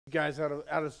guys out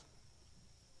of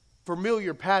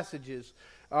familiar passages.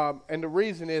 And the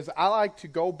reason is I like to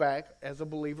go back as a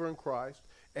believer in Christ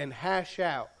and hash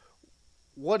out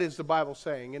what is the Bible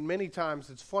saying. And many times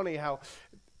it's funny how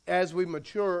as we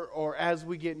mature or as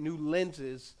we get new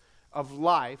lenses of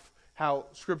life, how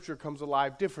Scripture comes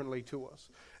alive differently to us.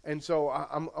 And so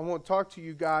I want to talk to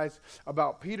you guys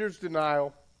about Peter's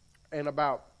denial and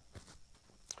about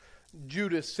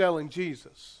Judas selling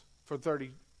Jesus for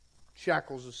 30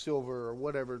 shekels of silver or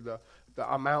whatever the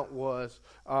amount was.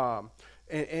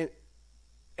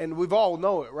 And we've all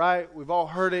know it, right? We've all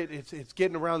heard it. It's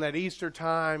getting around that Easter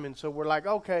time. And so we're like,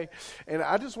 okay. And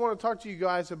I just want to talk to you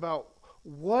guys about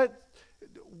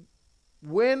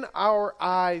when our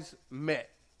eyes met.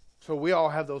 So we all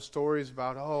have those stories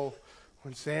about,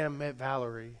 when Sam met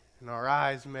Valerie and our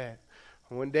eyes met.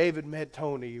 When David met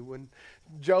Tony, when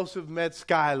Joseph met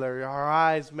Skylar, our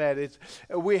eyes met.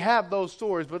 We have those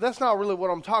stories, but that's not really what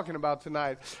I'm talking about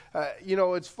tonight.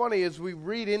 It's funny, as we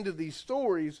read into these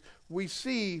stories, we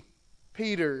see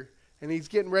Peter, and he's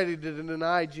getting ready to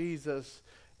deny Jesus,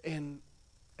 and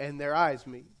their eyes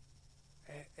meet.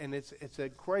 And it's a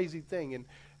crazy thing.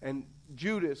 And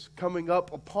Judas coming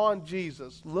up upon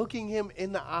Jesus, looking him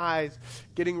in the eyes,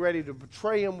 getting ready to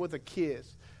betray him with a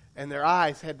kiss, and their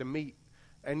eyes had to meet.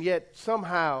 And yet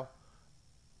somehow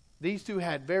these two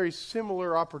had very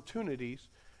similar opportunities,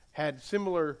 had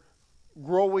similar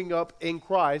growing up in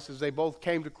Christ, as they both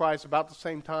came to Christ about the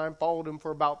same time, followed him for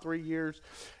about 3 years,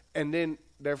 and then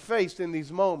they're faced in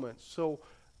these moments. So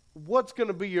what's going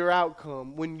to be your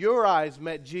outcome? When your eyes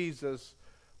met Jesus,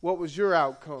 what was your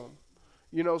outcome?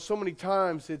 So many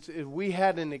times we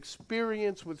had an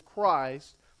experience with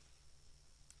Christ,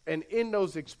 and in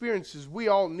those experiences, we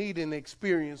all need an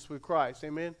experience with Christ.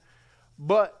 Amen?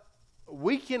 But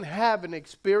we can have an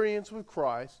experience with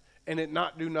Christ and it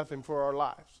not do nothing for our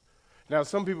lives. Now,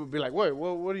 some people would be like, wait,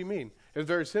 well, what do you mean? It's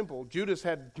very simple. Judas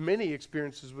had many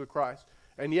experiences with Christ,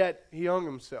 and yet he hung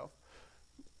himself.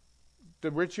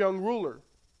 The rich young ruler,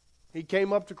 he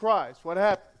came up to Christ. What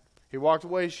happened? He walked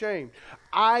away ashamed.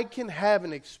 I can have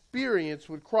an experience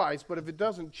with Christ, but if it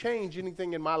doesn't change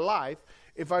anything in my life,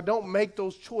 if I don't make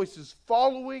those choices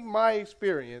following my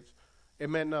experience, it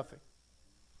meant nothing.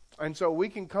 And so we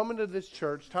can come into this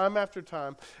church time after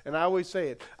time, and I always say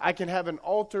it, I can have an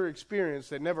altar experience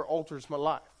that never alters my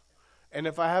life. And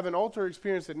if I have an altar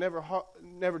experience that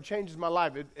never changes my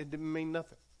life, it didn't mean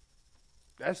nothing.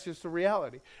 That's just the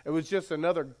reality. It was just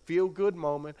another feel-good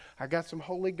moment. I got some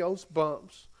Holy Ghost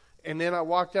bumps, and then I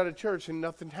walked out of church and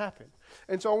nothing happened.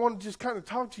 And so I want to just kind of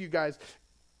talk to you guys,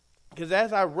 because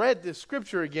as I read this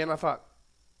scripture again, I thought,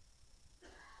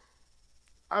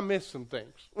 I missed some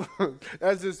things.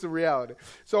 That's just the reality.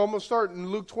 So I'm going to start in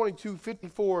Luke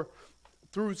 22:54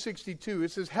 through 62.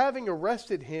 It says, having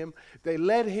arrested him, they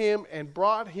led him and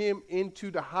brought him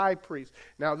into the high priest.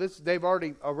 Now, they've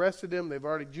already arrested him.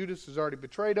 Judas has already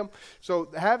betrayed him. So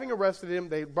having arrested him,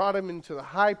 they brought him into the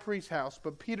high priest's house,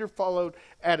 but Peter followed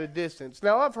at a distance.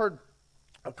 Now, I've heard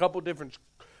a couple different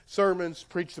sermons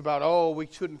preached about, we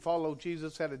shouldn't follow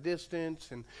Jesus at a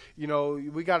distance, and,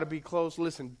 we got to be close.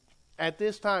 Listen, at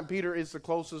this time, Peter is the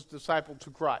closest disciple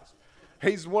to Christ.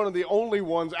 He's one of the only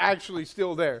ones actually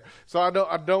still there. So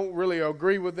I don't really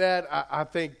agree with that. I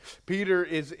think Peter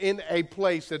is in a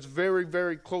place that's very,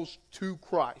 very close to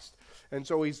Christ. And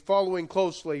so he's following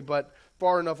closely, but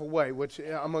far enough away, which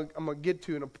I'm going to get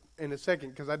to in a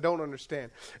second because I don't understand.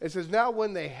 It says, now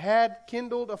when they had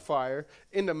kindled a fire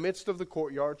in the midst of the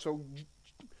courtyard, so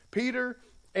Peter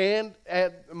and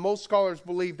most scholars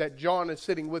believe that John is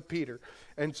sitting with Peter.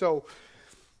 And so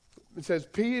it says,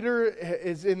 Peter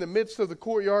is in the midst of the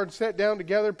courtyard, sat down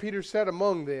together. Peter sat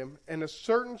among them, and a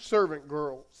certain servant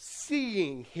girl,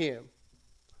 seeing him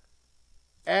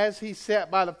as he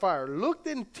sat by the fire, looked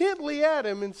intently at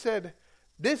him and said,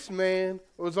 this man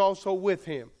was also with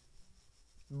him.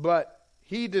 But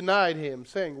he denied him,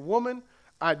 saying, woman,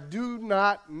 I do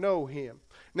not know him.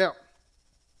 Now,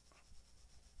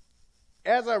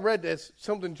 as I read this,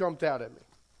 something jumped out at me.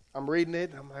 I'm reading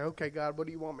it, and I'm like, okay, God, what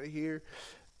do you want me to hear?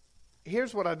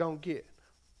 Here's what I don't get.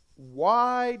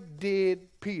 Why did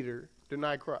Peter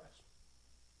deny Christ?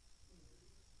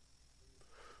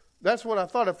 That's what I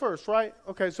thought at first, right?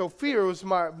 Okay, so fear was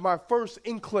my first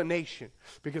inclination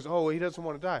because, he doesn't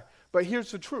want to die. But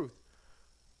here's the truth.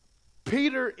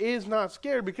 Peter is not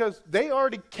scared because they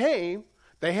already came.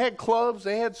 They had clubs,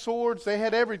 they had swords, they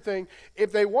had everything.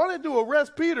 If they wanted to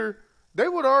arrest Peter, they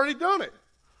would have already done it.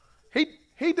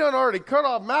 He done already cut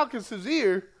off Malchus's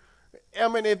ear. I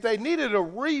mean, if they needed a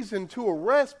reason to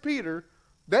arrest Peter,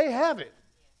 they have it.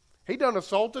 He done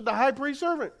assaulted the high priest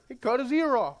servant. He cut his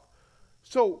ear off.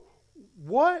 So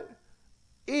what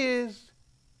is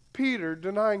Peter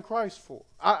denying Christ for?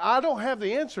 I don't have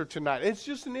the answer tonight. It's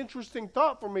just an interesting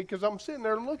thought for me because I'm sitting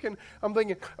there looking. I'm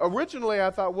thinking, originally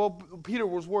I thought, well, Peter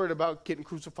was worried about getting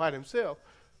crucified himself.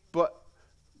 But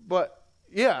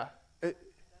yeah.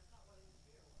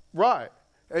 Right.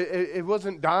 It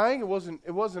wasn't dying. It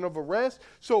wasn't of arrest.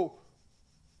 So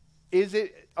is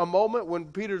it a moment when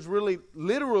Peter's really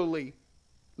literally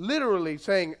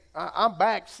saying, I'm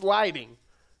backsliding?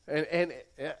 And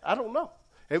I don't know.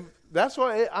 That's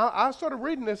why I started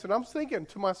reading this, and I'm thinking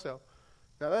to myself,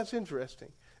 now that's interesting.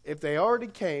 If they already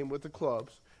came with the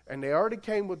clubs, and they already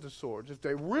came with the swords, if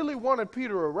they really wanted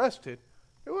Peter arrested,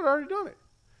 they would have already done it.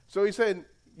 So he said,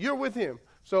 you're with him.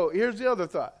 So here's the other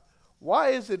thought.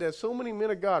 Why is it that so many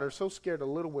men of God are so scared of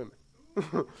little women?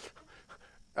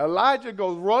 Elijah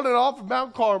goes running off of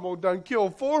Mount Carmel, done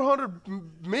killed 400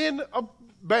 men of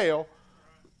Baal.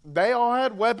 They all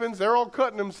had weapons. They're all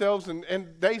cutting themselves, and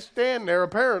they stand there,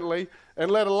 apparently,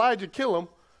 and let Elijah kill them.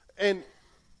 And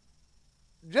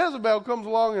Jezebel comes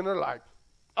along, and they're like,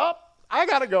 I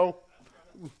got to go.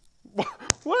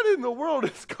 What in the world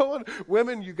is going on?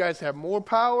 Women, you guys have more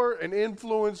power and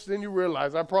influence than you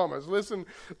realize, I promise. Listen,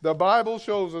 the Bible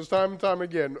shows us time and time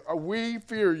again, we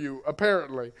fear you,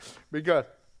 apparently, because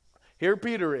here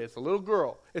Peter is, a little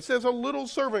girl. It says a little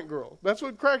servant girl. That's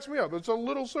what cracks me up. It's a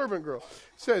little servant girl.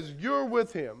 It says, you're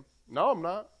with him. No, I'm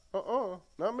not.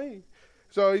 Not me.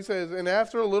 So he says, and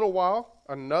after a little while,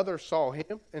 another saw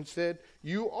him and said,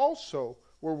 you also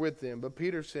were with them. But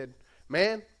Peter said,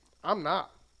 man, I'm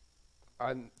not.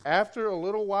 And after a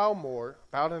little while more,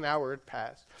 about an hour had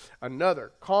passed,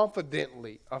 another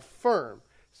confidently affirmed,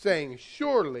 saying,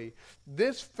 surely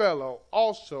this fellow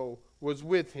also was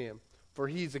with him, for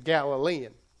he's a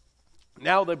Galilean.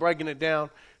 Now they're breaking it down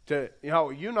to,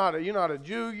 you're not a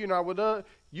Jew, you're not with us,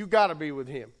 you got to be with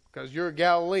him because you're a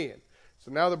Galilean. So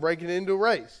now they're breaking it into a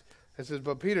race. It says,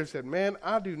 but Peter said, man,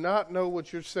 I do not know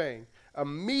what you're saying.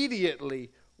 Immediately,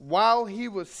 while he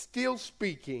was still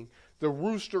speaking, the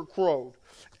rooster crowed,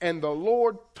 and the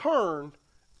Lord turned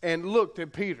and looked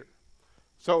at Peter.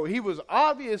 So he was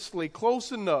obviously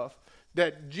close enough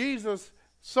that Jesus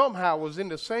somehow was in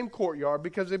the same courtyard,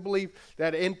 because they believe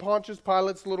that in Pontius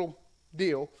Pilate's little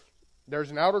deal, there's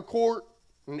an outer court,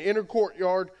 an inner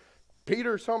courtyard.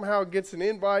 Peter somehow gets an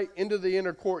invite into the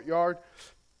inner courtyard.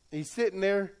 He's sitting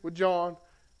there with John.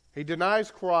 He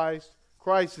denies Christ.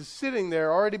 Christ is sitting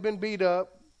there, already been beat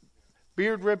up,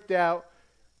 beard ripped out,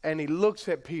 and he looks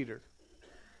at Peter.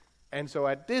 And so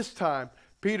at this time,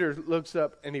 Peter looks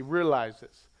up and he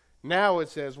realizes. Now it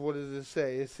says, what does it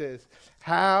say? It says,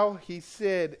 how he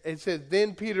said, it says,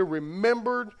 then Peter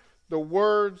remembered the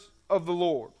words of the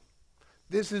Lord.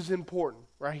 This is important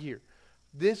right here.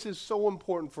 This is so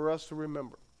important for us to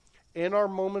remember. In our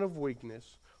moment of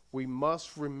weakness, we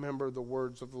must remember the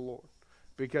words of the Lord.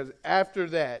 Because after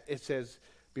that, it says,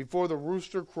 before the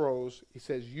rooster crows, he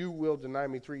says, you will deny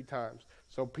me 3 times.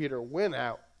 So Peter went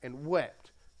out and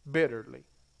wept bitterly.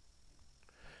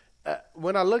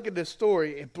 When I look at this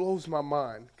story, it blows my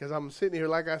mind, because I'm sitting here,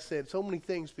 like I said, so many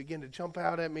things begin to jump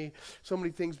out at me. So many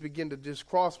things begin to just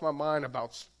cross my mind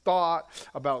about thought,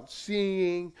 about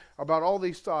seeing, about all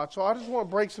these thoughts. So I just want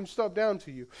to break some stuff down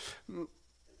to you.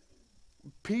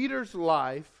 Peter's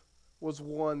life was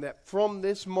one that from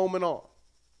this moment on,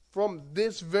 from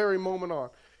this very moment on,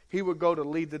 he would go to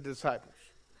lead the disciples.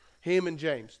 Him and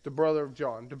James, the brother of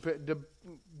John.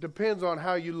 Depends on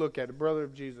how you look at it, brother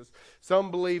of Jesus.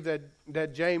 Some believe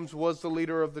that James was the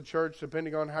leader of the church,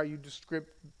 depending on how you describe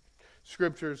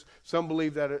scriptures. Some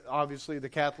believe that, obviously, the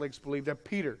Catholics believe that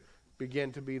Peter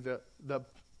began to be the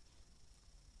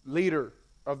leader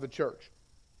of the church.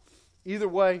 Either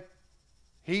way,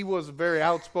 he was a very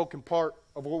outspoken part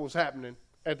of what was happening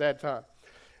at that time.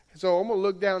 So I'm going to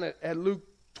look down at Luke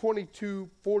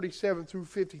 22:47 through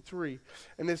 53,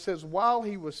 and it says, while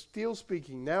he was still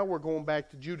speaking, now we're going back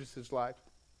to Judas's life.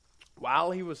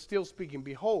 While he was still speaking,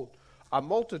 behold, a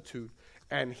multitude,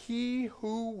 and he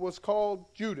who was called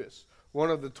Judas, one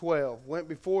of the 12, went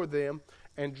before them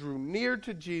and drew near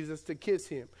to Jesus to kiss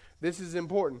him. This is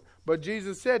important. But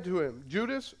Jesus said to him,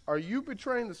 Judas, are you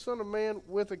betraying the Son of Man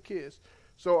with a kiss?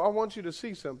 So I want you to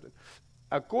see something.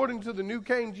 According to the New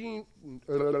King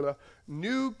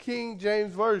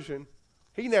James Version,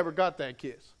 he never got that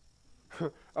kiss.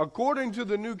 According to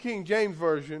the New King James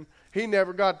Version, he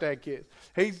never got that kiss.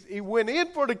 He went in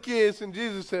for the kiss, and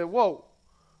Jesus said, whoa,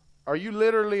 are you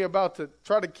literally about to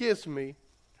try to kiss me?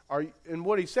 And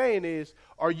what he's saying is,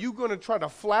 are you going to try to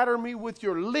flatter me with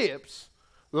your lips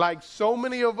like so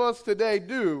many of us today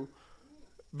do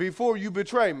before you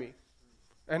betray me?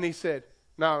 And he said,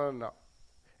 no.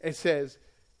 It says,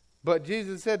 But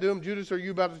Jesus said to him, Judas, are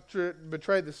you about to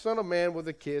betray the Son of Man with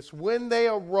a kiss? When they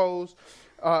arose,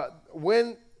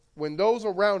 when those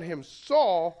around him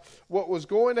saw what was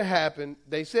going to happen,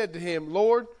 they said to him,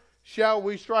 Lord, shall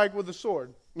we strike with the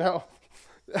sword? Now,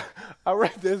 I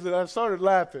read this and I started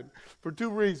laughing for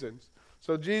two reasons.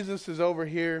 So Jesus is over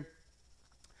here,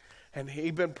 and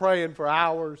he'd been praying for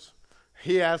hours.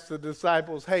 He asked the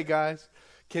disciples, hey guys,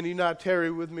 can you not tarry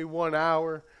with me 1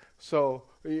 hour? So,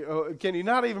 can you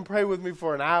not even pray with me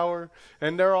for an hour?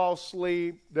 And they're all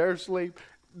asleep. They're asleep.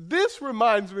 This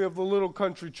reminds me of the little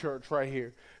country church right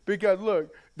here. Because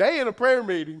look, they in a prayer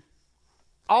meeting,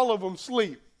 all of them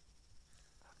sleep.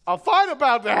 A fight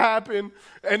about to happen,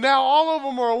 and now all of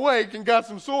them are awake and got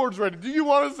some swords ready. Do you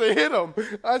want us to hit them?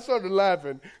 I started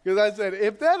laughing because I said,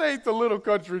 if that ain't the little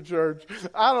country church,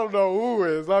 I don't know who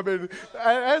is. I mean,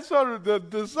 the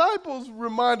disciples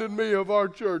reminded me of our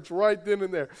church right then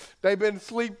and there. They've been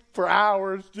asleep for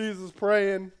hours, Jesus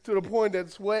praying to the point that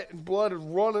sweat and blood is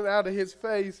running out of his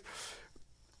face.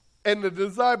 And the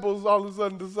disciples all of a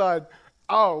sudden decide,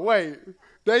 oh, wait.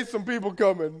 There's some people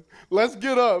coming. Let's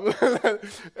get up.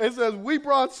 It says, we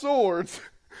brought swords.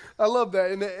 I love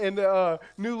that. In the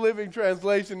New Living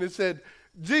Translation, it said,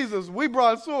 Jesus, we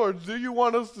brought swords. Do you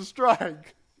want us to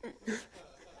strike?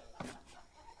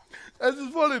 That's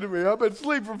just funny to me. I've been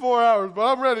asleep for 4 hours,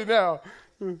 but I'm ready now.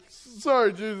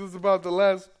 Sorry, Jesus, about the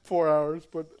last 4 hours,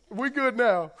 but we're good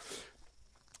now.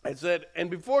 It said,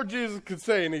 and before Jesus could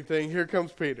say anything, here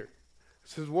comes Peter. It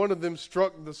says, one of them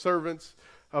struck the servants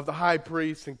of the high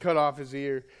priest and cut off his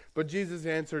ear. But Jesus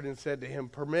answered and said to him,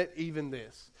 permit even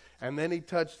this. And then he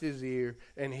touched his ear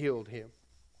and healed him.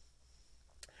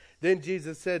 Then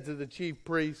Jesus said to the chief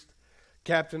priest,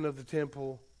 captain of the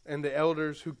temple, and the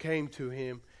elders who came to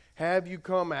him, have you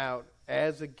come out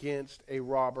as against a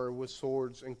robber with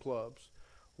swords and clubs?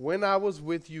 When I was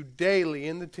with you daily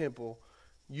in the temple,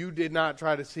 you did not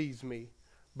try to seize me.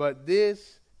 But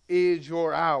this is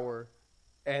your hour,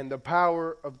 and the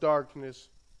power of darkness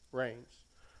reigns.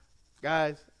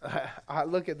 Guys, I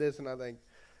look at this and I think,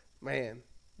 man,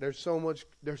 there's so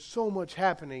much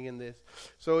happening in this.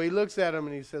 So he looks at them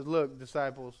and he says, look,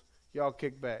 disciples, y'all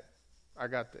kick back. I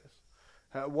got this.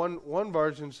 One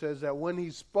version says that when he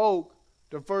spoke,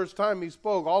 the first time he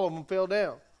spoke, all of them fell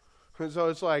down. And so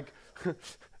it's like,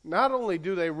 not only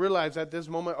do they realize at this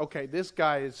moment, okay, this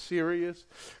guy is serious,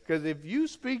 because if you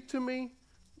speak to me,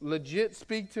 legit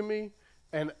speak to me,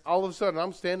 and all of a sudden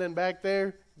I'm standing back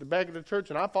there, the back of the church,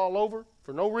 and I fall over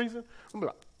for no reason, I'm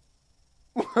like,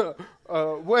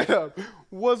 wait up,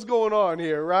 what's going on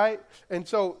here, right? And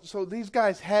so these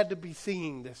guys had to be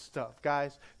seeing this stuff,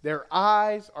 guys. Their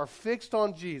eyes are fixed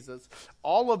on Jesus.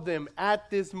 All of them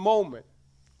at this moment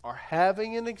are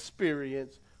having an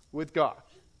experience with God.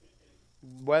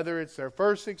 Whether it's their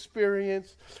first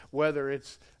experience, whether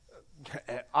it's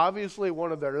obviously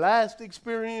one of their last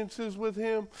experiences with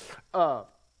him,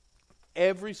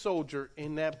 every soldier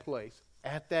in that place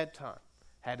at that time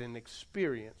had an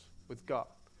experience with God.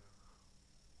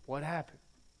 What happened?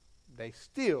 They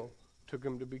still took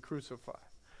him to be crucified.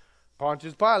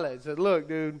 Pontius Pilate said, look,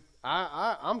 dude,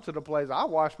 I'm to the place, I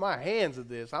wash my hands of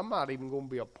this. I'm not even going to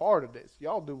be a part of this.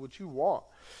 Y'all do what you want.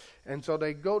 And so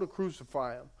they go to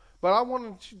crucify him. But I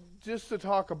wanted just to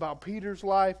talk about Peter's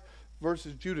life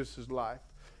versus Judas's life.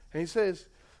 And he says,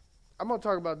 I'm going to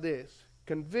talk about this.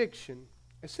 Conviction.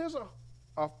 It says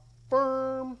a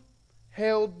firm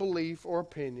held belief or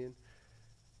opinion.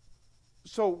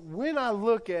 So when I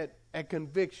look at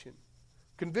conviction,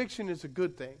 conviction is a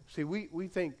good thing. See, we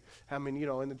think, I mean,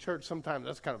 in the church sometimes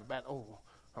that's kind of bad. Oh,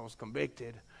 I was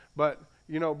convicted. But,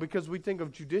 because we think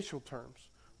of judicial terms.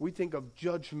 We think of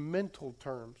judgmental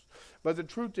terms. But the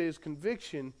truth is,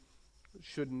 conviction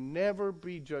should never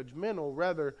be judgmental.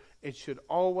 Rather, it should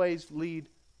always lead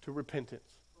to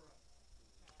repentance.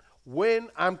 When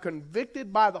I'm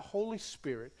convicted by the Holy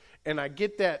Spirit and I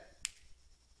get that,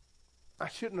 I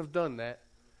shouldn't have done that,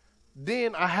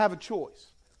 then I have a choice.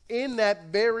 In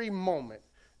that very moment,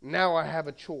 now I have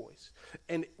a choice.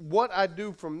 And what I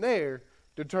do from there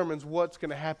determines what's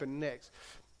going to happen next.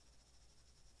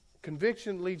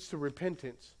 Conviction leads to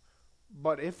repentance.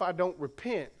 But if I don't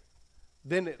repent,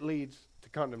 then it leads to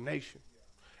condemnation.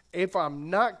 If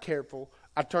I'm not careful,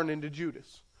 I turn into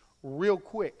Judas real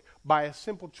quick by a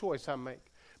simple choice I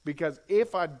make. Because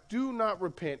if I do not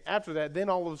repent after that, then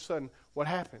all of a sudden, what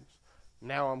happens?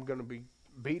 Now I'm going to be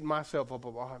beating myself up.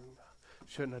 Oh, I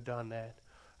shouldn't have done that.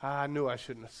 I knew I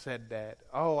shouldn't have said that.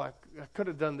 Oh, I could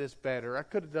have done this better. I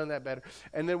could have done that better.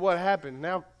 And then what happens?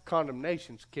 Now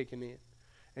condemnation's kicking in.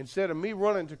 Instead of me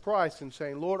running to Christ and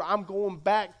saying, Lord, I'm going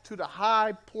back to the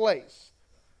high place.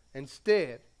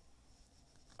 Instead,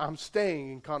 I'm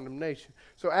staying in condemnation.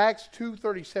 So Acts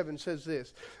 2:37 says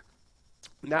this.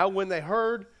 Now when they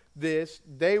heard this,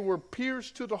 they were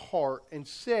pierced to the heart and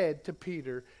said to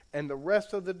Peter and the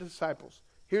rest of the disciples,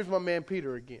 here's my man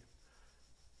Peter again.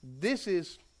 This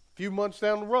is a few months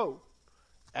down the road.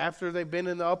 After they've been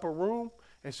in the upper room,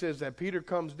 it says that Peter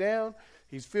comes down.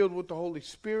 He's filled with the Holy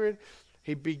Spirit.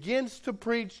 He begins to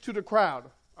preach to the crowd,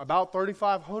 about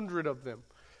 3,500 of them.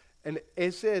 And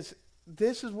it says,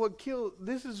 this is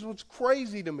what's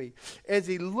crazy to me. As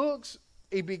he looks,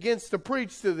 he begins to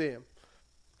preach to them.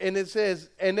 And it says,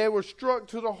 and they were struck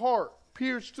to the heart,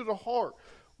 pierced to the heart.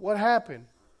 What happened?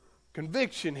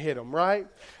 Conviction hit them, right?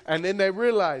 And then they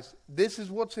realized this is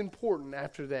what's important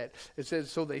after that. It says,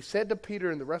 so they said to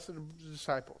Peter and the rest of the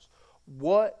disciples,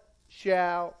 what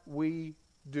shall we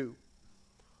do?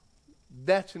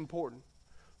 That's important.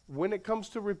 When it comes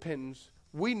to repentance,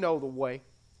 we know the way.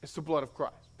 It's the blood of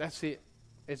Christ. That's it.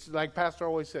 It's like Pastor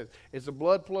always says, it's the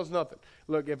blood plus nothing.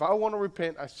 Look, if I want to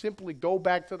repent, I simply go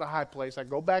back to the high place. I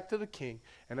go back to the King,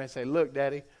 and I say, look,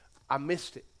 Daddy, I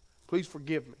missed it. Please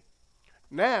forgive me.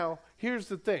 Now, here's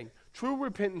the thing. True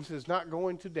repentance is not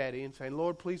going to Daddy and saying,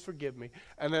 Lord, please forgive me.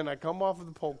 And then I come off of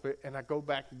the pulpit, and I go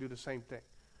back and do the same thing.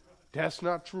 That's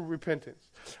not true repentance.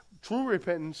 True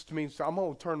repentance means I'm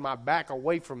going to turn my back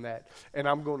away from that, and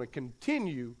I'm going to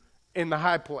continue in the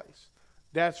high place.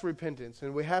 That's repentance,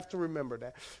 and we have to remember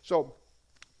that. So,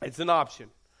 it's an option.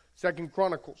 2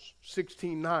 Chronicles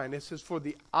 16:9, it says, for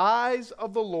the eyes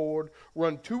of the Lord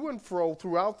run to and fro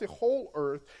throughout the whole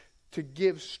earth to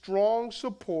give strong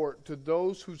support to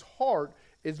those whose heart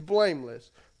is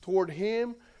blameless. Toward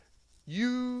him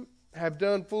you have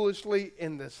done foolishly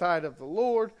in the sight of the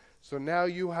Lord, so now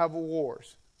you have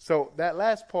wars. So that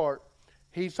last part,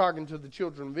 he's talking to the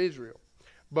children of Israel.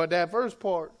 But that first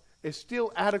part is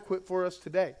still adequate for us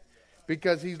today.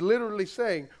 Because he's literally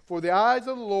saying, for the eyes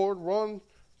of the Lord run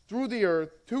through the earth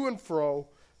to and fro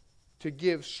to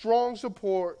give strong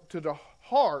support to the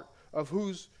heart of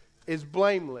whose is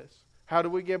blameless. How do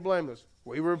we get blameless?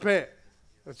 We repent.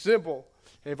 It's simple.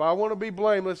 If I want to be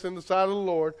blameless in the sight of the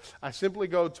Lord, I simply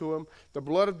go to him. The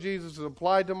blood of Jesus is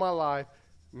applied to my life.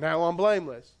 Now I'm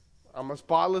blameless. I'm a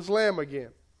spotless lamb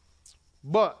again.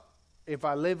 But if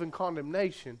I live in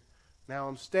condemnation, now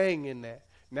I'm staying in that.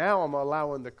 Now I'm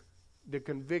allowing the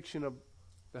conviction of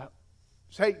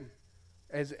Satan.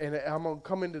 And I'm going to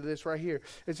come into this right here.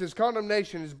 It says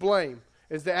condemnation is blame.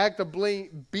 It's the act of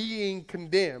being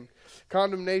condemned.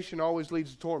 Condemnation always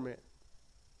leads to torment.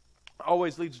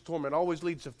 Always leads to torment. Always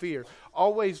leads to fear.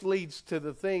 Always leads to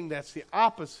the thing that's the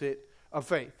opposite of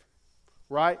faith.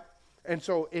 Right? And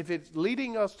so if it's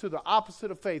leading us to the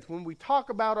opposite of faith, when we talk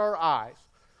about our eyes,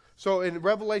 so in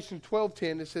Revelation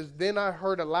 12:10, it says, then I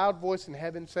heard a loud voice in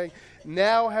heaven saying,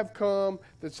 now have come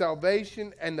the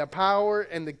salvation and the power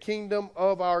and the kingdom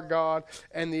of our God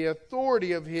and the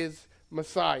authority of his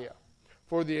Messiah.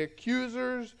 For the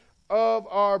accusers of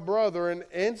our brethren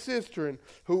and sistren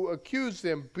who accuse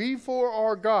them before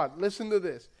our God, listen to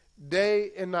this,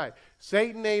 day and night.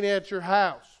 Satan ain't at your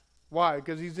house. Why?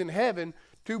 Because he's in heaven,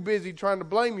 too busy trying to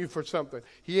blame you for something.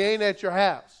 He ain't at your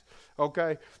house.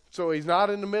 Okay? So he's not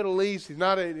in the Middle East. He's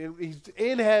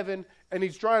in heaven, and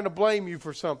he's trying to blame you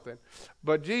for something.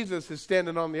 But Jesus is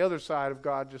standing on the other side of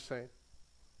God just saying,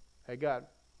 hey, God,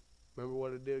 remember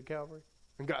what it did at Calvary?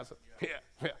 And God said,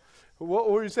 yeah.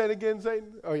 What were you saying again,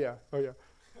 Satan? Oh, yeah.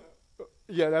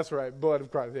 Yeah, that's right. Blood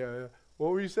of Christ. Yeah. What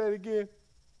were you saying again?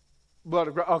 Blood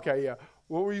of Christ. Okay, yeah.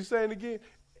 What were you saying again?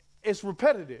 It's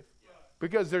repetitive.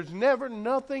 Because there's never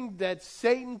nothing that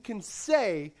Satan can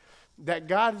say that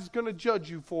God is going to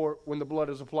judge you for when the blood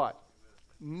is applied.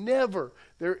 Never.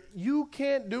 You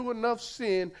can't do enough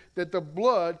sin that the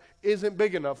blood isn't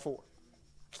big enough for.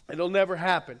 It'll never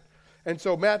happen. And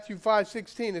so Matthew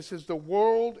 5:16, it says, the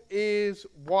world is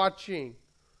watching.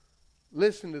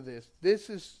 Listen to this. This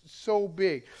is so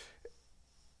big.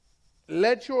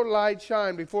 Let your light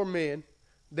shine before men,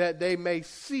 that they may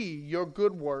see your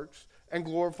good works and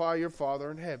glorify your Father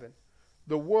in heaven.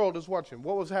 The world is watching.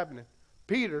 What was happening?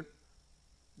 Peter,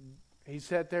 he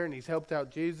sat there and he's helped out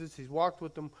Jesus. He's walked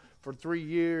with him for 3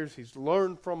 years. He's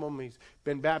learned from him. He's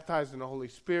been baptized in the Holy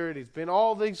Spirit. He's been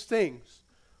all these things.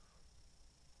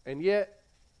 And yet,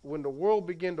 when the world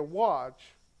began to watch,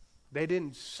 they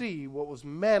didn't see what was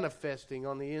manifesting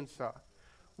on the inside.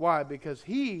 Why? Because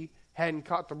he hadn't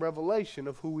caught the revelation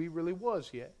of who he really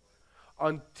was yet.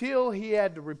 Until he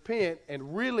had to repent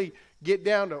and really get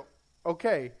down to,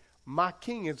 okay, my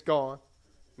king is gone.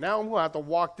 Now I'm going to have to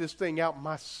walk this thing out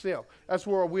myself. That's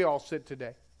where we all sit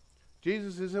today.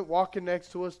 Jesus isn't walking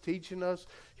next to us, teaching us.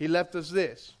 He left us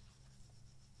this.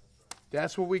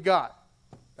 That's what we got.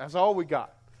 That's all we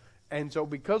got. And so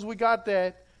because we got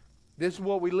that, this is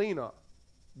what we lean on.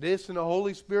 This and the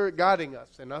Holy Spirit guiding us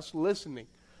and us listening.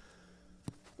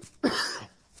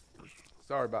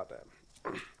 Sorry about that.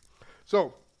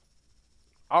 So,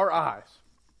 our eyes.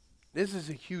 This is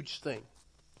a huge thing.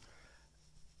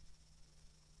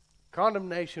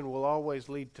 Condemnation will always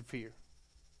lead to fear,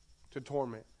 to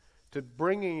torment, to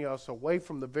bringing us away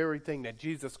from the very thing that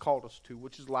Jesus called us to,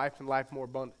 which is life and life more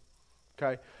abundant.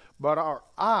 Okay? But our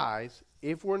eyes,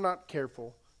 if we're not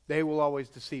careful, they will always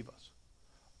deceive us.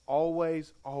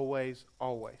 Always, always,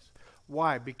 always.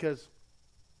 Why? Because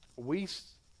we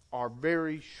are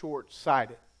very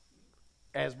short-sighted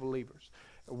as believers.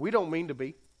 We don't mean to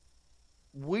be.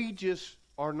 We just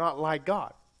are not like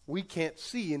God. We can't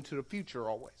see into the future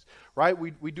always, right?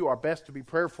 We do our best to be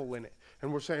prayerful in it.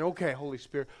 And we're saying, okay, Holy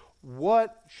Spirit,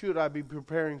 what should I be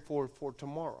preparing for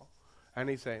tomorrow? And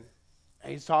he's saying,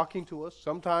 he's talking to us.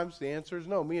 Sometimes the answer is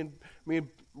no. Me and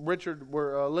Richard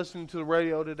were listening to the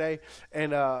radio today,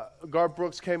 and Garth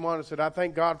Brooks came on and said, I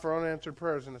thank God for unanswered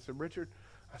prayers. And I said, Richard,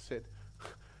 I said,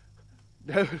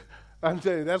 I'm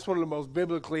telling you, that's one of the most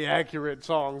biblically accurate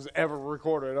songs ever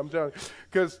recorded. I'm telling you.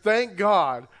 Because thank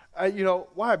God,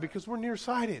 why? Because we're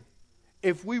nearsighted.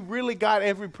 If we really got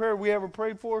every prayer we ever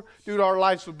prayed for, dude, our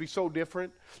lives would be so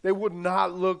different. They would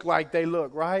not look like they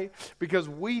look, right? Because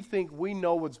we think we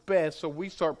know what's best, so we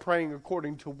start praying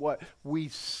according to what we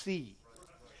see.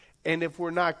 And if we're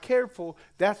not careful,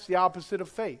 that's the opposite of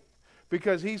faith.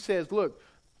 Because he says, look,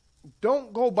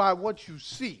 don't go by what you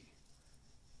see,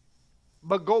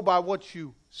 but go by what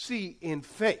you see in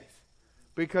faith.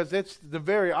 Because it's the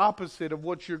very opposite of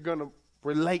what you're going to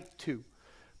relate to.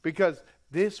 Because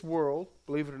this world,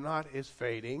 believe it or not, is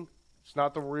fading. It's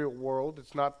not the real world.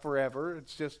 It's not forever.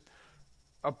 It's just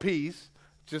a piece,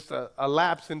 just a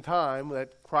lapse in time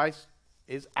that Christ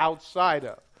is outside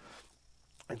of.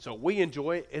 And so we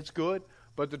enjoy it. It's good.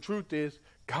 But the truth is,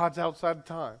 God's outside of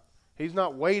time. He's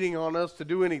not waiting on us to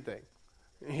do anything.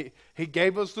 He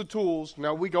gave us the tools.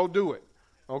 Now we go do it.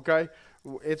 Okay?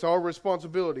 It's our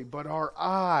responsibility. But our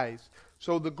eyes.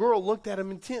 So the girl looked at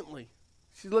him intently.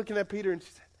 She's looking at Peter and she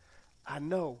said, I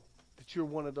know that you're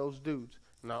one of those dudes.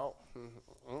 No,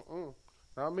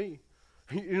 not me.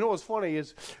 You know what's funny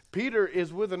is Peter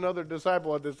is with another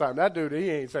disciple at this time. That dude, he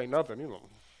ain't saying nothing. He's like,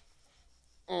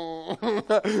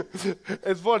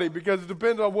 it's funny because it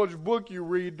depends on which book you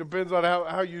read, depends on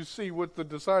how you see what the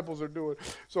disciples are doing.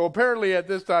 So apparently at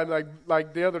this time,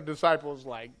 like the other disciples,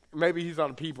 like maybe he's on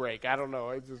a pee break. I don't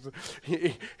know. It's just,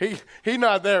 he's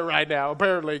not there right now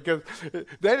apparently because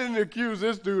they didn't accuse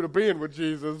this dude of being with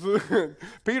Jesus.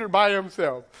 Peter by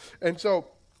himself. And so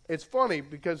it's funny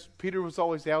because Peter was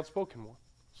always the outspoken one.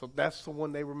 So that's the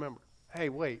one they remember. Hey,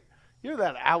 wait, you're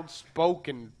that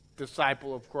outspoken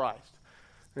disciple of Christ.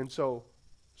 And so,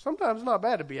 sometimes it's not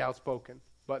bad to be outspoken.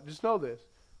 But just know this.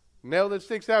 Nail that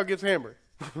sticks out gets hammered.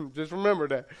 Just remember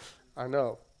that. I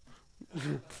know.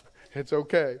 It's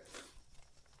okay.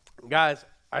 Guys,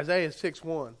 Isaiah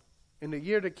 6:1. In the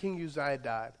year that King Uzziah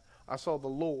died, I saw the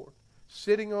Lord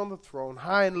sitting on the throne,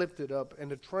 high and lifted up,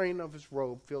 and the train of his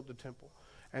robe filled the temple.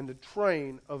 And the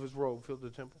train of his robe filled the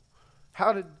temple.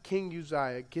 How did King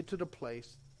Uzziah get to the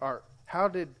place, or how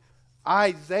did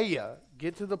Isaiah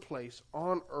get to the place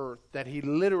on earth that he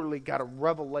literally got a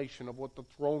revelation of what the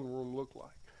throne room looked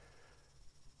like?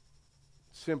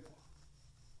 Simple.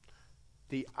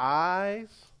 The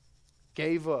eyes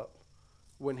gave up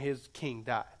when his king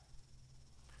died.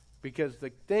 Because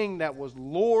the thing that was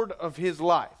Lord of his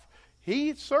life,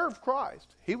 he served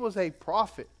Christ. He was a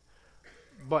prophet.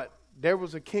 But there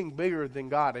was a king bigger than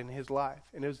God in his life,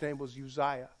 and his name was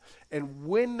Uzziah. And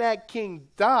when that king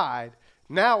died,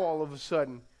 now all of a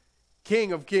sudden,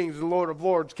 King of Kings and Lord of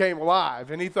Lords came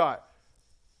alive. And he thought,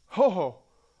 oh,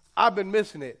 I've been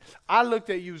missing it. I looked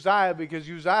at Uzziah because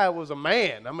Uzziah was a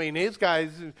man. I mean, he's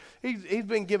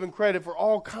been given credit for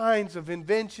all kinds of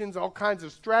inventions, all kinds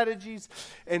of strategies.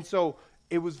 And so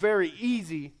it was very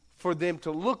easy for them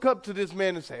to look up to this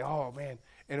man and say, oh, man.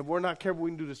 And if we're not careful,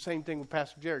 we can do the same thing with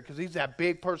Pastor Jerry because he's that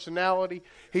big personality.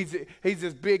 He's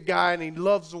this big guy, and he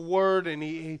loves the Word, and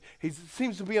he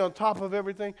seems to be on top of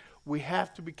everything. We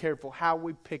have to be careful how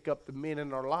we pick up the men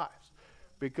in our lives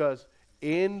because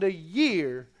in the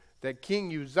year that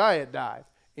King Uzziah died,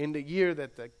 in the year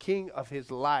that the king of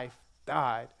his life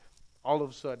died, all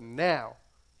of a sudden now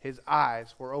his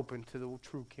eyes were open to the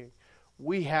true king.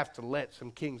 We have to let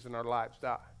some kings in our lives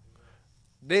die.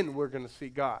 Then we're going to see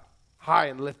God high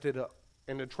and lifted up,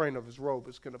 and the train of his robe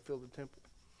is going to fill the temple.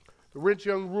 The rich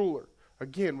young ruler,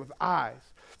 again, with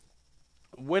eyes.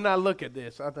 When I look at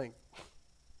this, I think,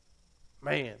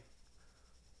 man,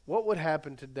 what would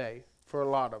happen today for a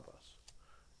lot of us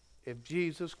if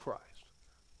Jesus Christ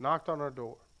knocked on our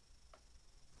door,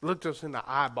 looked us in the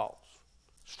eyeballs,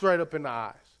 straight up in the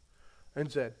eyes,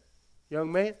 and said,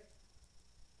 young man,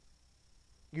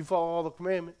 you follow all the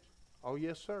commandments? Oh,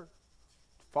 yes, sir.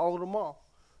 Follow them all.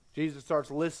 Jesus starts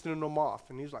listing them off,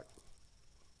 and he's like,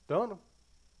 done them.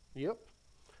 Yep.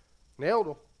 Nailed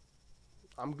them.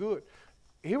 I'm good.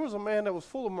 Here was a man that was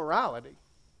full of morality.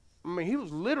 I mean, he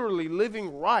was literally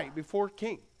living right before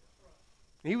King.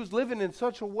 He was living in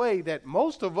such a way that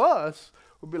most of us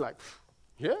would be like,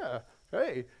 yeah,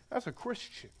 hey, that's a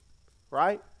Christian,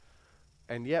 right?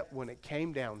 And yet, when it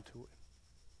came down to it,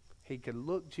 he could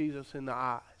look Jesus in the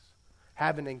eyes,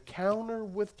 have an encounter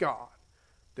with God,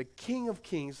 the King of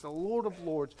Kings, the Lord of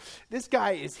Lords. This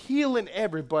guy is healing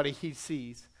everybody he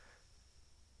sees.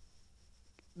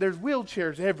 There's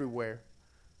wheelchairs everywhere.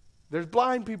 There's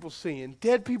blind people seeing.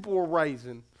 Dead people are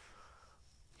raising.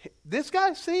 This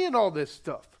guy's seeing all this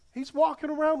stuff. He's walking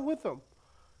around with them.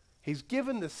 He's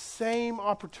given the same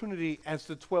opportunity as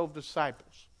the 12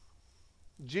 disciples.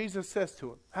 Jesus says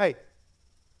to him, hey,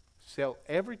 sell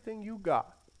everything you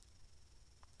got.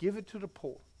 Give it to the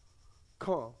poor.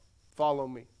 Come, follow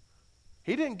me.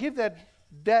 He didn't give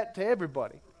that to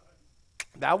everybody.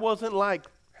 That wasn't like,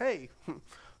 hey, why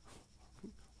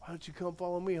don't you come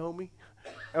follow me, homie?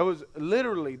 It was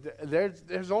literally,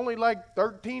 there's only like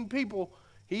 13 people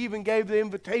he even gave the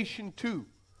invitation to.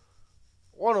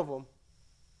 One of them,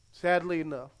 sadly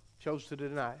enough, chose to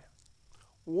deny it.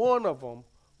 One of them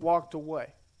walked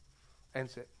away and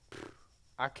said,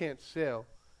 I can't sell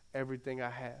everything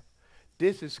I have.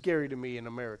 This is scary to me in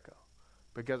America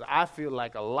because I feel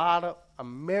like a lot of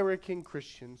American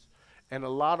Christians and a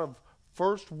lot of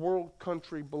first world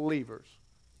country believers,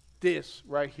 this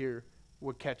right here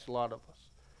would catch a lot of us.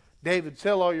 David,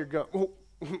 sell all your guns. Oh,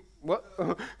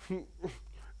 what?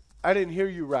 I didn't hear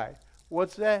you right.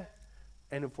 What's that?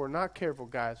 And if we're not careful,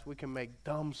 guys, we can make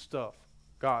dumb stuff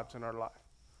gods in our life.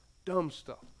 Dumb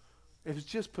stuff. If it's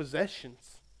just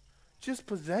possessions. Just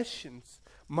possessions.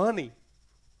 Money.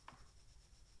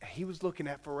 He was looking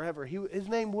at forever. His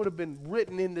name would have been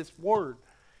written in this word.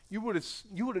 You would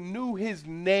have knew his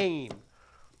name.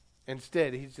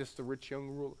 Instead, he's just a rich young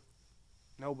ruler.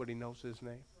 Nobody knows his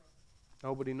name.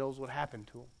 Nobody knows what happened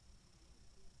to him.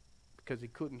 Because he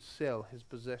couldn't sell his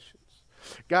possessions.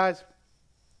 Guys,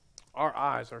 our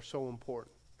eyes are so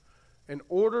important. In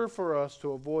order for us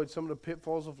to avoid some of the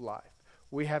pitfalls of life,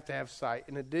 we have to have sight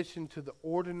in addition to the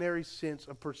ordinary sense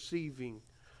of perceiving.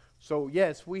 So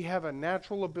yes, we have a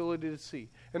natural ability to see.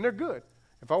 And they're good.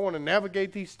 If I want to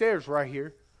navigate these stairs right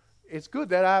here, it's good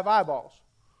that I have eyeballs.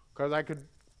 Because I could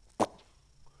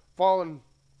fall and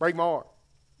break my arm.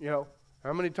 You know,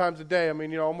 how many times a day? I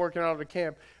mean, I'm working out at a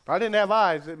camp. If I didn't have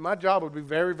eyes, my job would be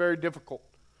very, very difficult.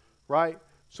 Right?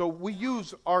 So we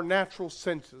use our natural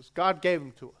senses. God gave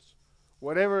them to us.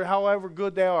 However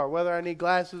good they are, whether I need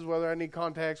glasses, whether I need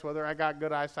contacts, whether I got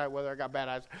good eyesight, whether I got bad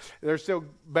eyesight, they're still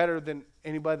better than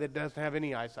anybody that doesn't have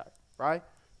any eyesight, right?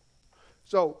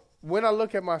 So when I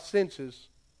look at my senses,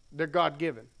 they're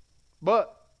God-given.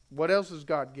 But what else is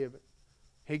God-given?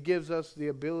 He gives us the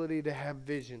ability to have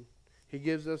vision. He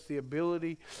gives us the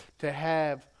ability to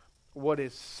have what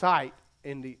is sight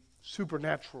in the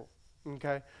supernatural,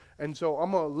 okay? And so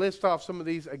I'm going to list off some of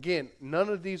these. Again, none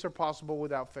of these are possible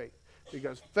without faith.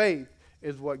 Because faith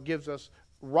is what gives us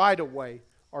right away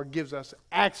or gives us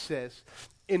access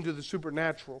into the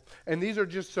supernatural. And these are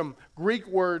just some Greek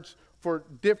words for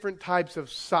different types of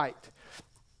sight.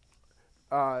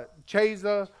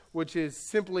 Chesa, which is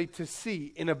simply to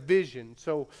see in a vision.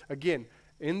 So again,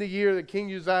 in the year that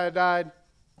King Uzziah died,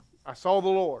 I saw the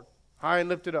Lord high and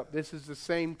lifted up. This is the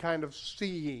same kind of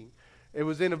seeing. It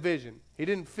was in a vision. He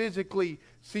didn't physically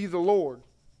see the Lord.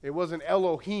 It wasn't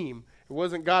Elohim. It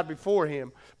wasn't God before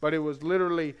him, but it was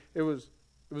literally, it was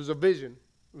a vision.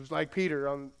 It was like Peter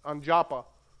on Joppa.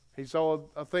 He saw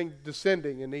a thing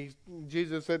descending, and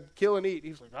Jesus said, kill and eat.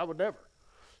 He's like, I would never.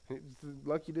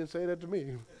 Lucky you didn't say that to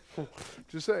me.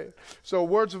 Just say it. So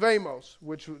words of Amos,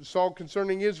 which saw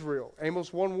concerning Israel,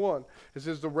 Amos 1:1. It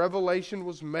says, the revelation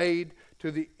was made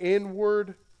to the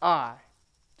inward eye,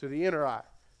 to the inner eye,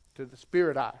 to the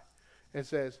spirit eye. It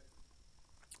says,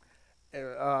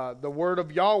 the word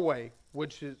of Yahweh,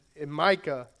 which is in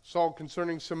Micah, saw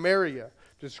concerning Samaria,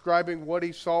 describing what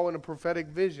he saw in a prophetic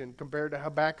vision compared to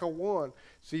Habakkuk 1.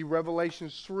 See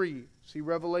Revelations 3. See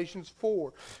Revelations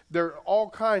 4. There are all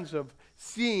kinds of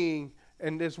seeing,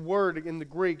 and this word in the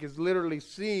Greek is literally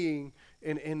seeing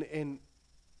into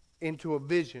a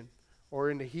vision, or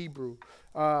in the Hebrew.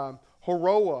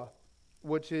 Horoah,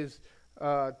 which is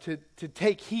to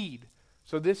take heed.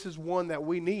 So this is one that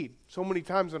we need so many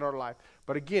times in our life.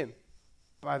 But again,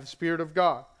 by the Spirit of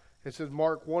God. It says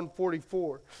Mark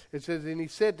 1:44. It says, and he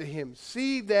said to him,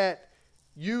 see that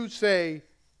you say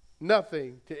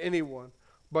nothing to anyone,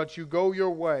 but you go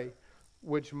your way,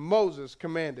 which Moses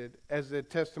commanded as a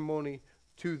testimony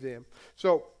to them.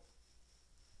 So,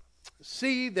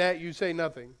 see that you say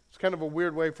nothing. It's kind of a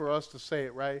weird way for us to say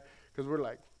it, right? Because we're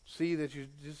like, see that you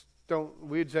just don't,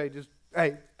 we'd say just,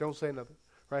 hey, don't say nothing,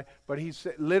 right? But he's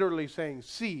literally saying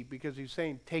see, because he's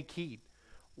saying take heed.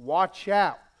 Watch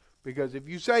out, because if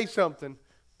you say something,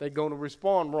 they're going to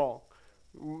respond wrong.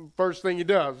 First thing he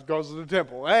does, goes to the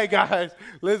temple. Hey, guys,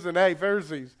 listen, hey,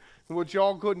 Pharisees, what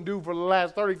y'all couldn't do for the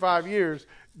last 35 years,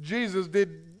 Jesus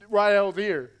did right out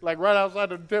here, like right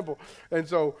outside of the temple. And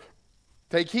so,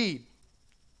 take heed.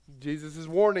 Jesus is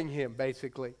warning him,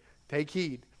 basically. Take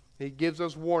heed. He gives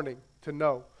us warning to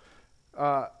know.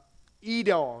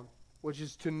 Edon, which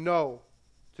is to know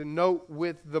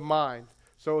with the mind.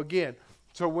 So again,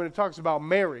 when it talks about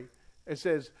Mary, it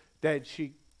says that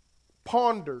she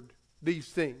pondered these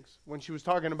things when she was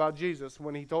talking about Jesus,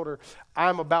 when he told her,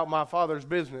 I'm about my Father's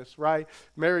business, right?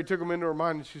 Mary took him into her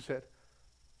mind and she said,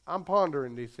 I'm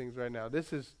pondering these things right now.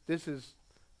 This is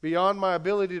beyond my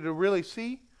ability to really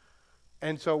see.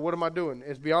 And so what am I doing?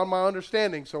 It's beyond my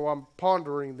understanding, so I'm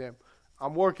pondering them.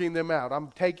 I'm working them out.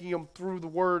 I'm taking them through the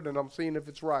word and I'm seeing if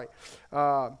it's right.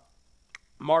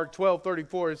 Mark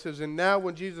 12:34, it says, and now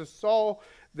when Jesus saw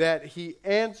that he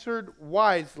answered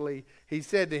wisely, he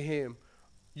said to him,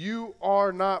 you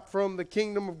are not from the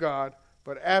kingdom of God.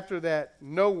 But after that,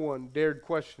 no one dared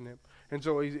question him. And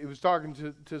so he was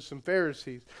talking to some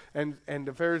Pharisees. And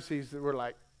the Pharisees were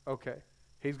like, okay,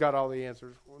 he's got all the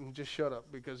answers. Just shut up,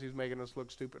 because he's making us look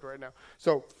stupid right now.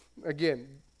 So, again,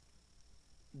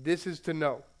 this is to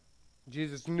know.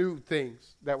 Jesus knew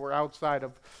things that were outside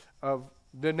of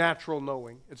the natural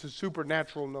knowing. It's a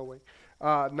supernatural knowing.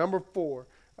 Number 4,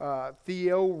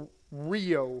 Theo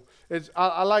Rio.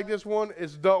 I like this one.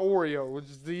 It's the Oreo, which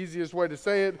is the easiest way to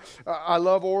say it. I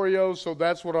love Oreos, so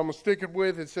that's what I'm going to stick it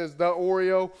with. It says the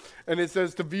Oreo, and it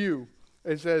says to view.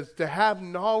 It says to have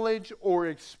knowledge or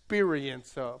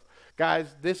experience of.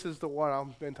 Guys, this is the one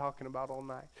I've been talking about all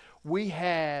night. We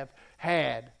have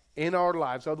had in our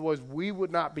lives, otherwise we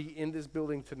would not be in this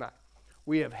building tonight.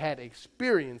 We have had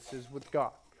experiences with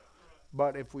God.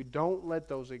 But if we don't let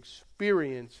those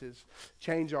experiences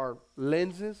change our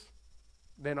lenses,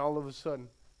 then all of a sudden,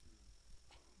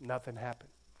 nothing happened.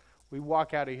 We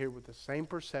walk out of here with the same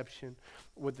perception,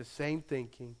 with the same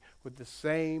thinking, with the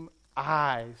same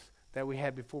eyes that we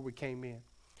had before we came in.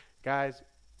 Guys,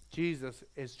 Jesus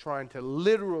is trying to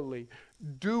literally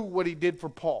do what he did for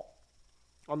Paul.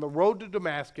 On the road to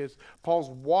Damascus, Paul's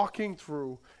walking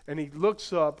through, and he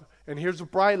looks up, and here's a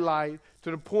bright light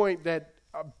to the point that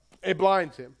it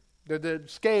blinds him. The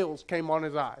scales came on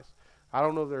his eyes. I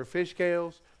don't know if they're fish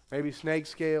scales, maybe snake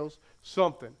scales,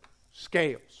 something.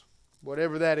 Scales,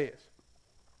 whatever that is.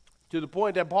 To the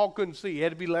point that Paul couldn't see. He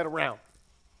had to be led around.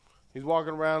 He's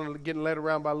walking around and getting led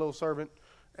around by a little servant,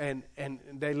 and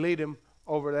they lead him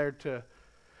over there to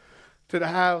the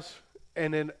house.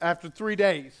 And then after 3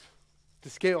 days, the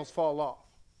scales fall off.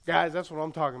 Guys, that's what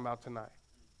I'm talking about tonight.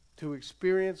 To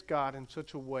experience God in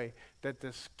such a way that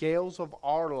the scales of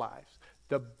our lives,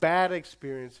 the bad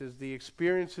experiences, the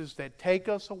experiences that take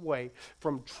us away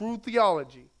from true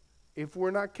theology, if we're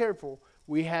not careful,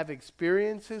 we have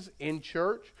experiences in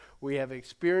church, we have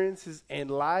experiences in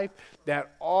life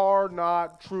that are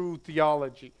not true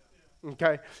theology.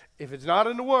 Okay? If it's not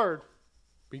in the Word,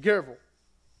 be careful.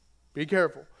 Be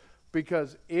careful.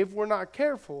 Because if we're not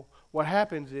careful, what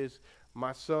happens is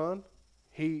my son,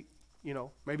 he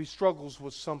maybe struggles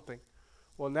with something.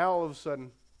 Well, now all of a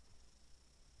sudden,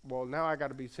 now I got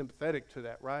to be sympathetic to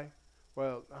that, right?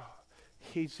 Well,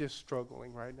 he's just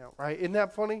struggling right now, right? Isn't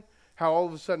that funny? How all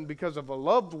of a sudden, because of a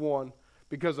loved one,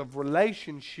 because of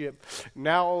relationship,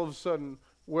 now all of a sudden,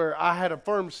 where I had a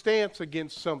firm stance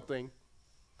against something,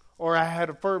 or I had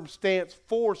a firm stance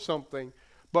for something,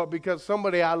 but because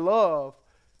somebody I love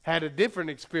had a different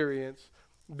experience,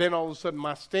 then all of a sudden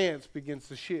my stance begins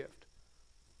to shift.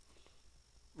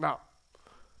 Now,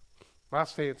 my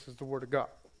stance is the Word of God.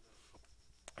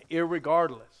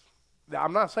 Irregardless.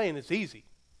 I'm not saying it's easy,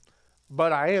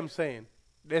 but I am saying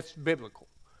that's biblical.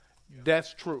 Yeah.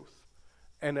 That's truth.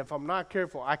 And if I'm not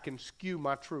careful, I can skew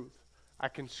my truth. I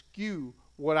can skew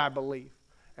what I believe.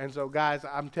 And so, guys,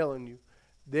 I'm telling you,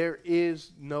 there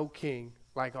is no king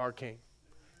like our King.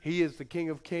 He is the King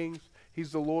of Kings.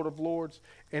 He's the Lord of Lords.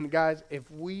 And, guys, if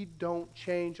we don't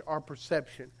change our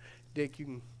perception, Dick, you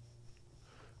can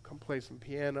come play some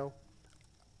piano.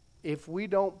 If we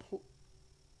don't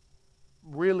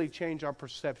really change our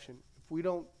perception, if we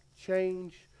don't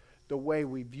change the way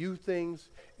we view things,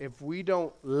 if we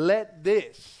don't let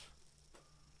this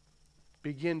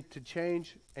begin to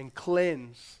change and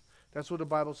cleanse. That's what the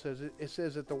Bible says. It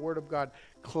says that the Word of God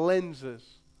cleanses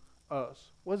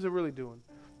us. What is it really doing?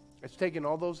 It's taking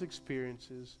all those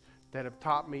experiences that have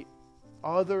taught me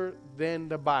other than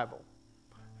the Bible,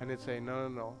 and it's saying,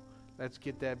 no. Let's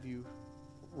get that view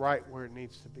right where it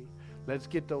needs to be. Let's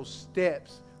get those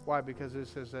steps. Why? Because it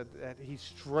says that He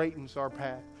straightens our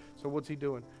path. So what's He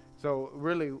doing? So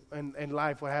really, in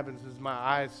life, what happens is my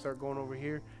eyes start going over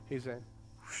here. He's saying,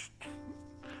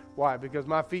 why? Because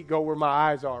my feet go where my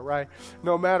eyes are, right?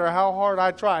 No matter how hard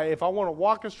I try, if I want to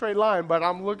walk a straight line, but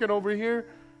I'm looking over here,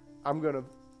 I'm going to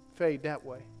fade that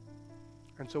way.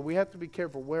 And so we have to be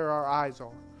careful where our eyes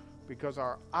are, because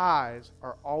our eyes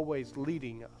are always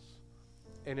leading us.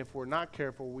 And if we're not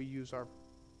careful, we use our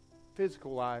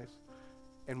physical eyes,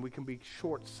 and we can be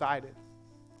short-sighted.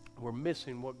 We're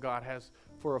missing what God has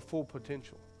for a full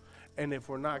potential. And if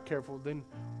we're not careful, then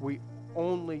we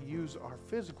only use our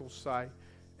physical sight,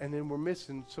 and then we're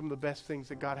missing some of the best things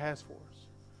that God has for us,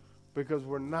 because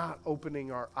we're not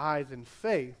opening our eyes in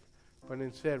faith, but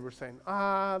instead we're saying,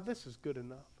 this is good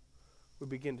enough. We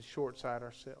begin to short-sight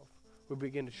ourselves. We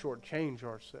begin to short-change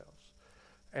ourselves.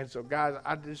 And so, guys,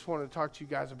 I just want to talk to you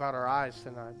guys about our eyes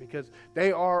tonight, because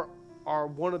they are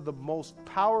one of the most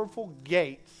powerful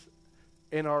gates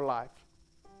in our life.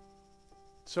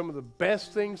 Some of the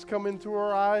best things come in through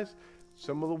our eyes.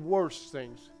 Some of the worst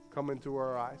things come in through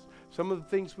our eyes. Some of the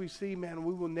things we see, man,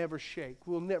 we will never shake.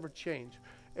 We'll never change.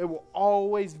 It will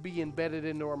always be embedded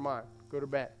into our mind. Go to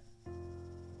bed.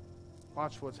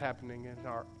 Watch what's happening in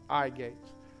our eye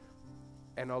gates.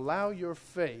 And allow your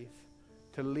faith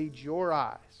to lead your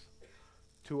eyes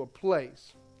to a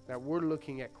place that we're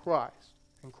looking at Christ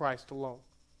and Christ alone.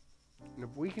 And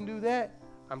if we can do that,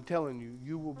 I'm telling you,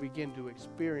 you will begin to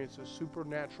experience a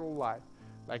supernatural life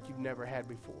like you've never had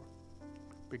before.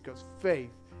 Because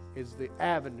faith is the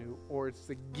avenue, or it's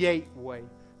the gateway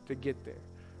to get there.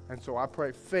 And so I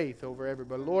pray faith over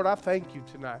everybody. Lord, I thank you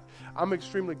tonight. I'm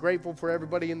extremely grateful for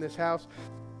everybody in this house.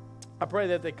 I pray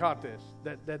that they caught this,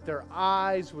 that their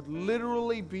eyes would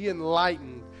literally be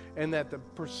enlightened, and that the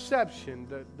perception,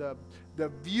 the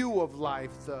view of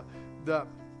life, the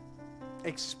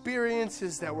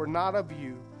experiences that were not of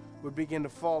you would begin to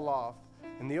fall off.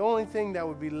 And the only thing that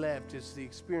would be left is the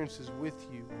experiences with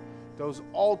you, those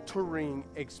altering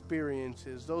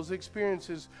experiences, those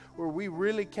experiences where we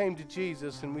really came to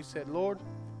Jesus and we said, Lord,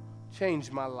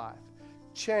 change my life.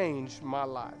 Change my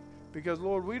life. Because,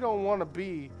 Lord, we don't want to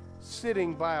be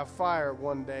sitting by a fire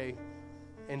one day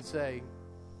and say,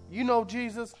 you know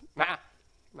Jesus?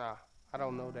 Nah, I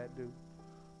don't know that dude.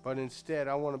 But instead,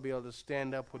 I want to be able to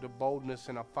stand up with a boldness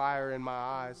and a fire in my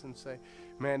eyes and say,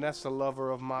 man, that's the lover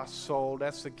of my soul.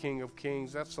 That's the King of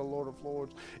Kings. That's the Lord of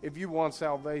Lords. If you want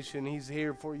salvation, He's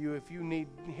here for you. If you need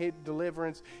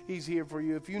deliverance, He's here for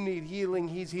you. If you need healing,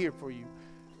 He's here for you.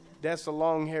 That's the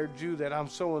long-haired Jew that I'm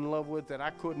so in love with that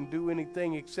I couldn't do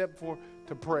anything except for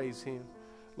to praise Him.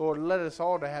 Lord, let us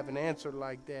all to have an answer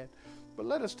like that. But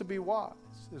let us to be wise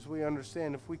as we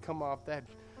understand if we come off that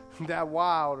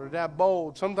wild or that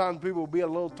bold. Sometimes people will be a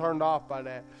little turned off by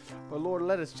that. But Lord,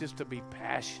 let us just to be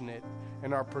passionate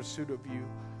in our pursuit of you.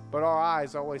 But our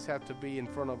eyes always have to be in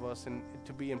front of us, and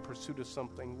to be in pursuit of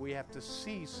something, we have to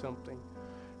see something.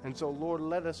 And so, Lord,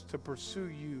 let us to pursue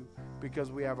you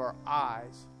because we have our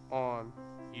eyes on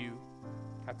you.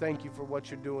 I thank you for what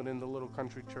you're doing in the little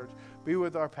country church. Be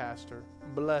with our pastor.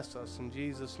 Bless us. In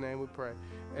Jesus' name we pray.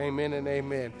 Amen and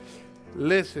amen.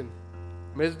 Listen,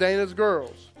 Miss Dana's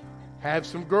girls have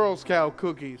some Girl Scout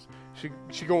cookies.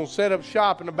 She going to set up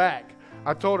shop in the back.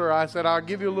 I told her, I said, I'll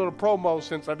give you a little promo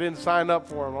since I didn't sign up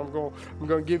for them. I'm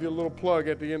going to give you a little plug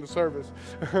at the end of service.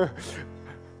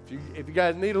 If you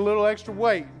guys need a little extra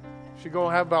weight, she's going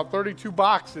to have about 32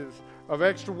 boxes of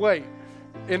extra weight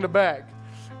in the back.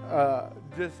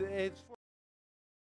 It's